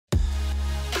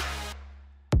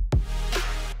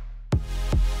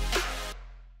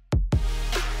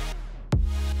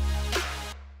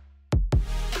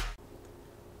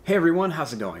Hey everyone,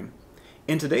 how's it going?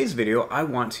 In today's video, I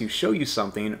want to show you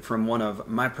something from one of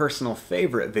my personal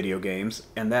favorite video games,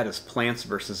 and that is Plants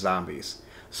vs. Zombies.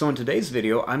 So in today's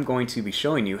video, I'm going to be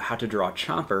showing you how to draw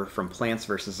Chomper from Plants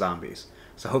vs. Zombies.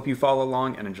 So I hope you follow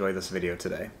along and enjoy this video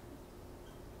today.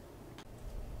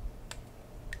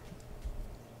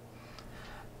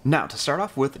 Now, to start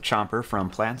off with Chomper from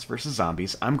Plants vs.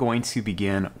 Zombies, I'm going to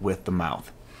begin with the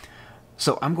mouth.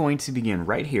 So I'm going to begin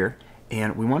right here,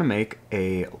 and we want to make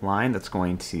a line that's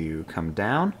going to come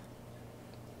down,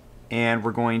 and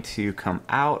we're going to come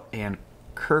out and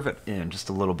curve it in just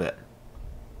a little bit.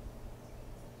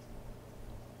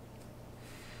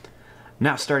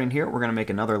 Now, starting here, we're going to make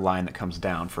another line that comes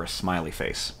down for a smiley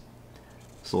face.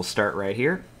 So we'll start right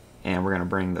here, and we're going to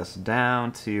bring this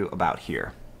down to about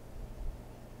here.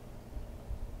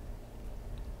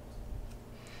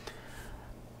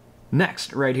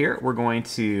 Next, right here, we're going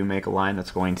to make a line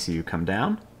that's going to come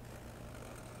down,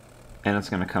 and it's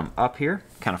going to come up here,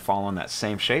 kind of follow in that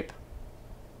same shape.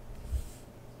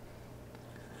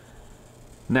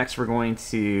 Next, we're going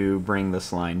to bring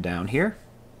this line down here,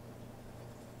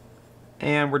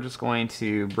 and we're just going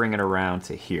to bring it around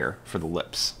to here for the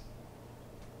lips.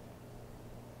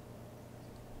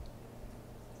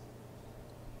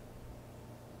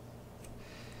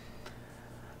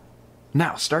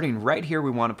 Now, starting right here,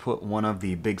 we want to put one of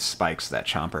the big spikes that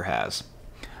Chomper has.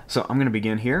 So I'm going to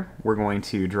begin here. We're going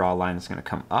to draw a line that's going to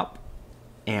come up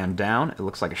and down. It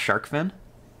looks like a shark fin.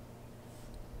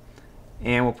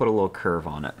 And we'll put a little curve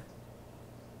on it.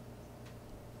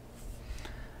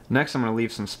 Next, I'm going to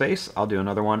leave some space. I'll do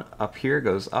another one up here,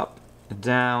 goes up,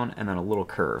 down, and then a little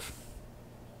curve.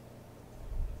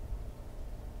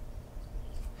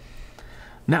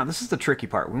 Now, this is the tricky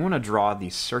part. We want to draw the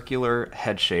circular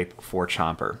head shape for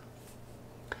Chomper.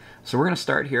 So we're going to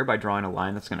start here by drawing a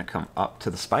line that's going to come up to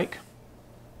the spike.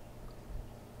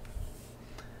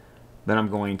 Then I'm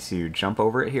going to jump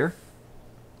over it here.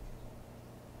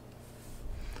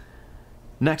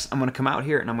 Next, I'm going to come out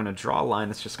here and I'm going to draw a line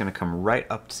that's just going to come right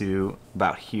up to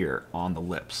about here on the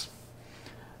lips.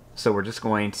 So we're just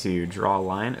going to draw a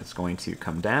line. It's going to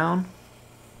come down,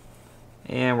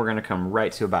 and we're going to come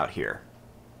right to about here.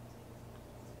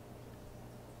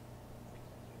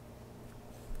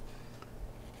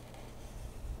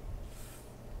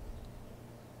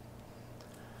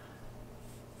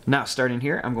 Now, starting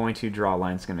here, I'm going to draw a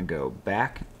line that's going to go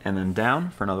back and then down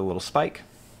for another little spike,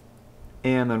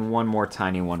 and then one more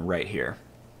tiny one right here.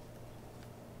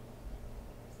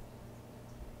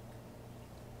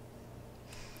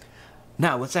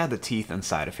 Now, let's add the teeth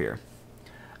inside of here.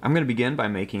 I'm going to begin by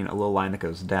making a little line that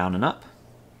goes down and up,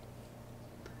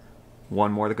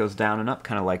 one more that goes down and up,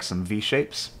 kind of like some V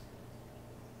shapes.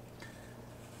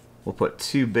 We'll put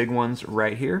two big ones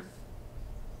right here,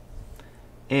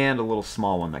 and a little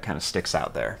small one that kind of sticks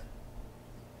out there.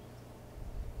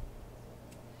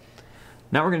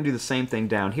 Now we're going to do the same thing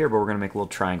down here, but we're going to make little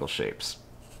triangle shapes.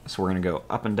 So we're going to go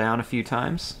up and down a few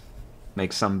times,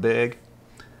 make some big,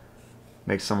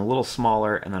 make some a little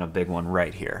smaller, and then a big one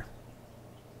right here.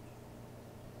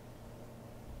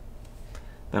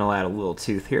 Then I'll add a little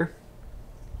tooth here.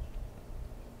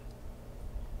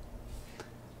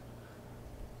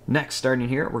 Next, starting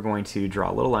here, we're going to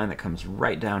draw a little line that comes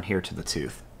right down here to the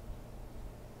tooth.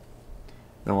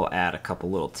 Then we'll add a couple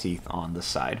little teeth on this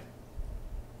side.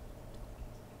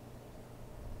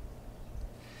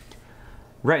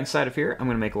 Right inside of here, I'm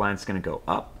going to make a line that's going to go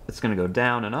up. It's going to go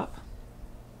down and up.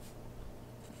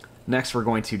 Next, we're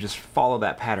going to just follow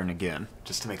that pattern again,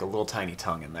 just to make a little tiny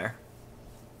tongue in there.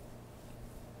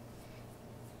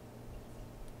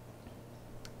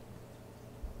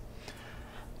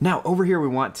 Now, over here we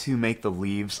want to make the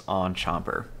leaves on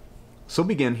Chomper. So we'll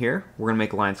begin here. We're going to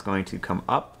make a line that's going to come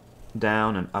up,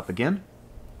 down, and up again.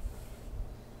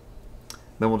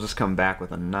 Then we'll just come back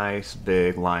with a nice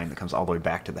big line that comes all the way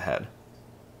back to the head.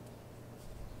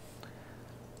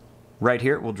 Right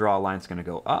here, we'll draw a line that's going to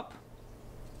go up.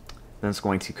 Then it's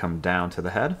going to come down to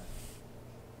the head.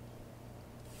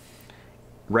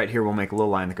 Right here, we'll make a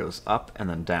little line that goes up and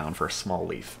then down for a small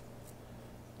leaf.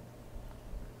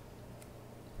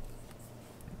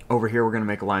 Over here, we're going to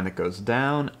make a line that goes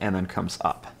down and then comes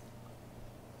up.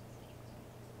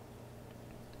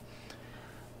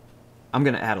 I'm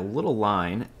going to add a little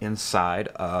line inside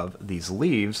of these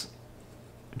leaves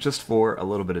just for a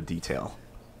little bit of detail.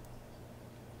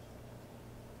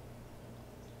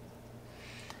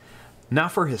 Now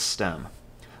for his stem.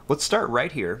 Let's start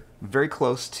right here, very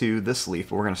close to this leaf,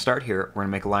 but we're going to start here. We're going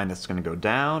to make a line that's going to go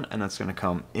down and that's going to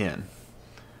come in.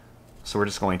 So we're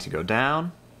just going to go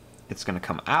down. It's going to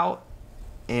come out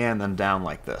and then down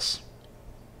like this.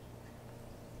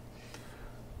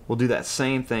 We'll do that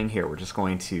same thing here. We're just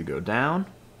going to go down.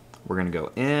 We're going to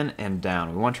go in and down.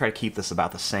 We want to try to keep this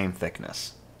about the same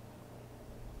thickness.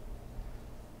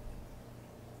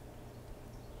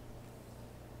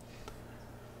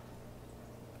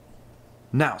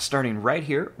 Now, starting right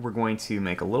here, we're going to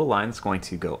make a little line that's going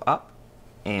to go up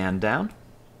and down.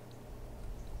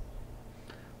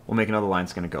 We'll make another line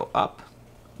that's going to go up,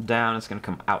 down, it's going to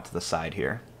come out to the side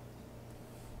here.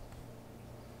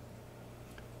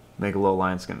 Make a little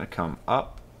line that's going to come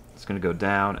up, it's going to go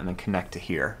down, and then connect to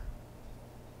here.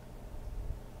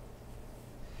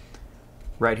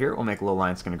 Right here, we'll make a little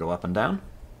line that's going to go up and down.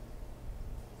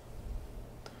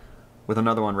 With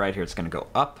another one right here, it's going to go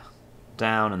up,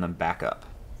 down, and then back up.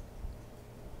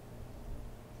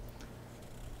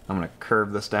 I'm going to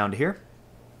curve this down to here.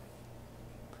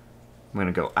 I'm going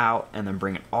to go out and then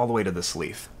bring it all the way to this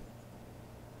leaf.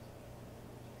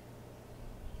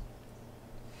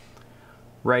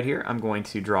 Right here, I'm going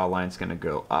to draw a line that's going to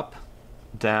go up,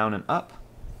 down, and up.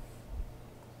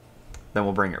 Then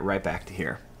we'll bring it right back to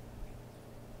here.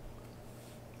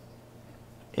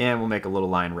 And we'll make a little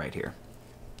line right here.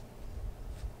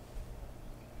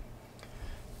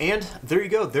 And there you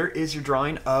go. There is your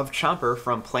drawing of Chomper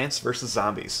from Plants vs.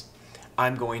 Zombies.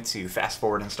 I'm going to fast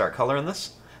forward and start coloring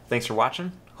this. Thanks for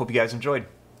watching. Hope you guys enjoyed.